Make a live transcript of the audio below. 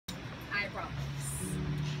problems.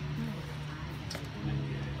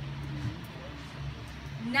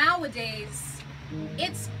 Nowadays,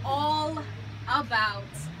 it's all about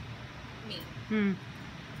me.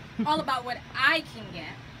 All about what I can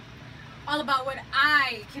get. All about what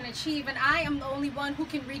I can achieve. And I am the only one who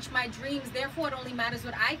can reach my dreams. Therefore, it only matters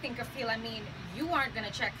what I think or feel. I mean, you aren't going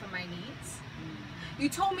to check for my needs. You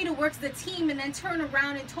told me to work as the team and then turn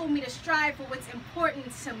around and told me to strive for what's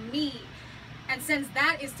important to me. And since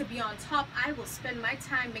that is to be on top, I will spend my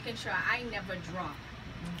time making sure I never drop.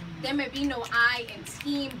 There may be no I in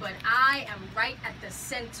team, but I am right at the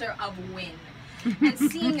center of win. And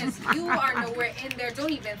seeing as you are nowhere in there,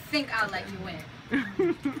 don't even think I'll let you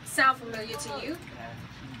in. Sound familiar to you?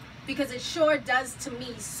 Because it sure does to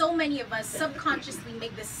me. So many of us subconsciously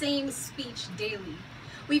make the same speech daily.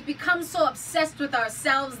 We've become so obsessed with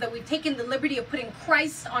ourselves that we've taken the liberty of putting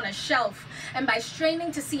Christ on a shelf. And by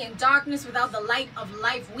straining to see in darkness without the light of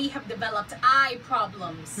life, we have developed eye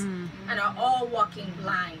problems and are all walking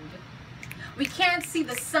blind. We can't see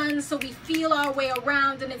the sun, so we feel our way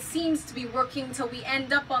around, and it seems to be working till we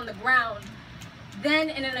end up on the ground.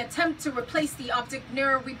 Then, in an attempt to replace the optic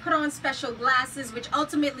nerve, we put on special glasses, which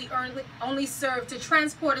ultimately only serve to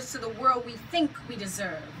transport us to the world we think we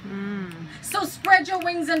deserve. So spread your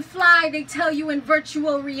wings and fly, they tell you in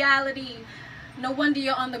virtual reality. No wonder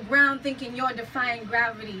you're on the ground thinking you're defying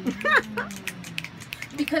gravity.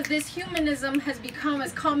 Because this humanism has become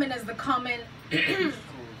as common as the common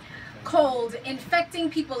cold, infecting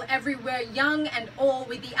people everywhere, young and old,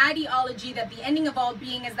 with the ideology that the ending of all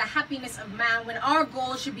being is the happiness of man, when our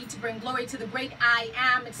goal should be to bring glory to the great I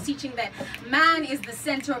am. It's teaching that man is the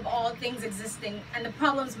center of all things existing, and the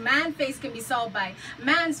problems man face can be solved by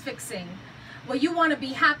man's fixing. Well, you want to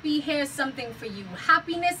be happy? Here's something for you.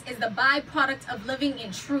 Happiness is the byproduct of living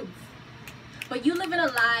in truth. But you live in a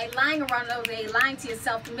lie, lying around all day, lying to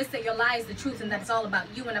yourself to miss that your lie is the truth and that it's all about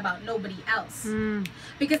you and about nobody else.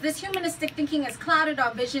 Because this humanistic thinking has clouded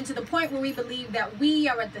our vision to the point where we believe that we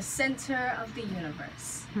are at the center of the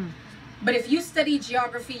universe. But if you study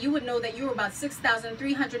geography, you would know that you're about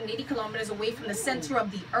 6,380 kilometers away from the center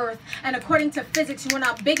of the earth. And according to physics, you are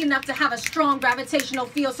not big enough to have a strong gravitational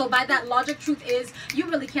field. So by that logic, truth is, you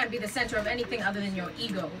really can't be the center of anything other than your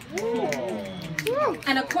ego.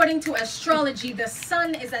 And according to astrology, the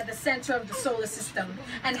sun is at the center of the solar system.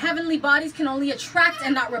 And heavenly bodies can only attract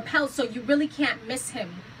and not repel, so you really can't miss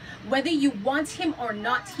him. Whether you want him or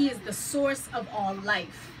not, he is the source of all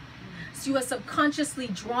life. So you are subconsciously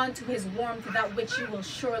drawn to his warmth, without which you will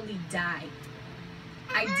surely die.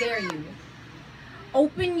 I dare you.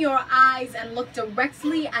 Open your eyes and look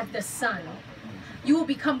directly at the sun. You will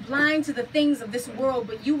become blind to the things of this world,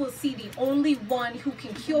 but you will see the only one who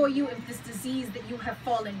can cure you of this disease that you have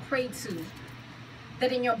fallen prey to.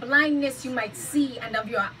 That in your blindness you might see, and of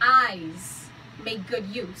your eyes make good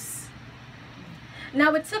use.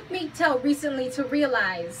 Now it took me till recently to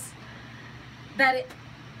realize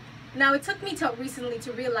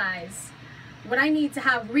what I need to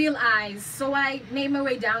have real eyes, so I made my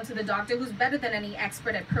way down to the doctor, who's better than any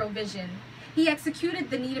expert at provision. He executed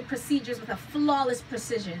the needed procedures with a flawless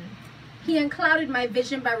precision. He unclouded my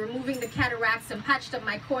vision by removing the cataracts and patched up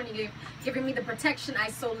my cornea, giving me the protection I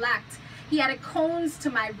so lacked. He added cones to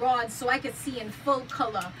my rods so I could see in full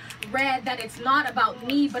color, read that it's not about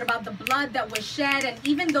me but about the blood that was shed. And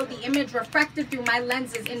even though the image refracted through my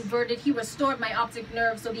lens is inverted, he restored my optic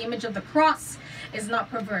nerve so the image of the cross is not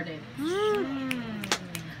perverted.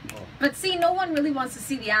 But see, no one really wants to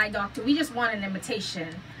see the eye doctor. We just want an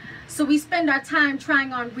imitation. So we spend our time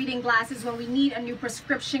trying on reading glasses when we need a new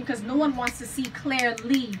prescription, because no one wants to see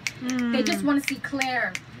clearly. They just want to see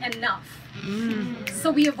clear enough.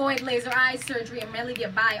 So we avoid laser eye surgery and merely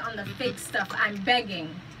get by on the fake stuff. I'm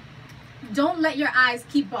begging. Don't let your eyes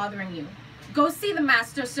keep bothering you. Go see the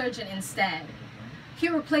master surgeon instead.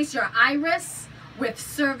 He'll replace your iris with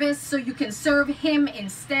service so you can serve him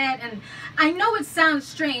instead. And I know it sounds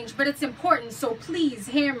strange, but it's important, so please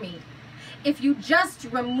hear me. If you just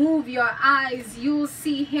remove your eyes, you'll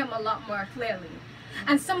see him a lot more clearly.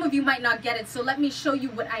 And some of you might not get it, so let me show you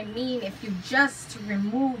what I mean. If you just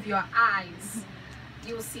remove your eyes,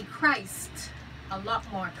 you will see Christ a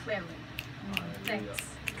lot more clearly. Thanks.